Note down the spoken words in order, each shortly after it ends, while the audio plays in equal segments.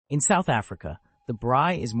In South Africa, the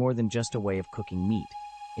braai is more than just a way of cooking meat.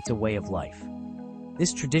 It's a way of life.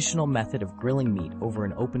 This traditional method of grilling meat over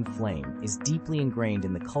an open flame is deeply ingrained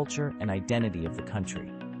in the culture and identity of the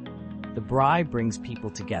country. The braai brings people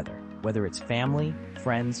together, whether it's family,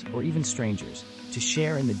 friends, or even strangers, to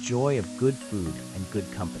share in the joy of good food and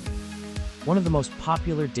good company. One of the most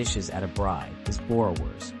popular dishes at a braai is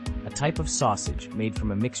boerewors, a type of sausage made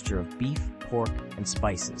from a mixture of beef, pork, and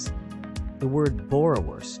spices. The word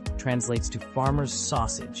boerewors translates to farmer's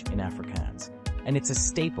sausage in Afrikaans, and it's a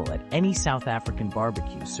staple at any South African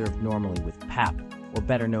barbecue served normally with pap, or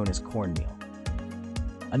better known as cornmeal.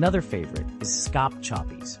 Another favorite is skaap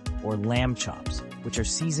choppies, or lamb chops, which are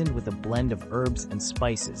seasoned with a blend of herbs and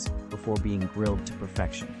spices before being grilled to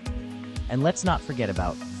perfection. And let's not forget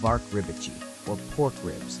about vark ribbetjie, or pork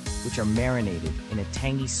ribs, which are marinated in a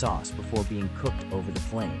tangy sauce before being cooked over the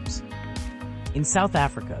flames. In South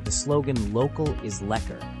Africa, the slogan "Local is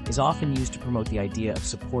Lekker" is often used to promote the idea of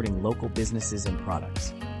supporting local businesses and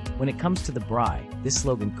products. When it comes to the braai, this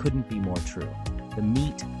slogan couldn't be more true. The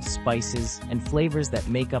meat, spices, and flavors that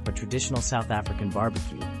make up a traditional South African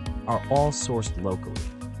barbecue are all sourced locally,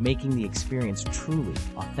 making the experience truly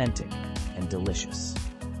authentic and delicious.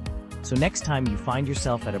 So next time you find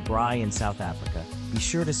yourself at a braai in South Africa, be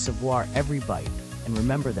sure to savor every bite and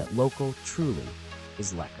remember that local truly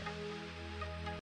is lekker.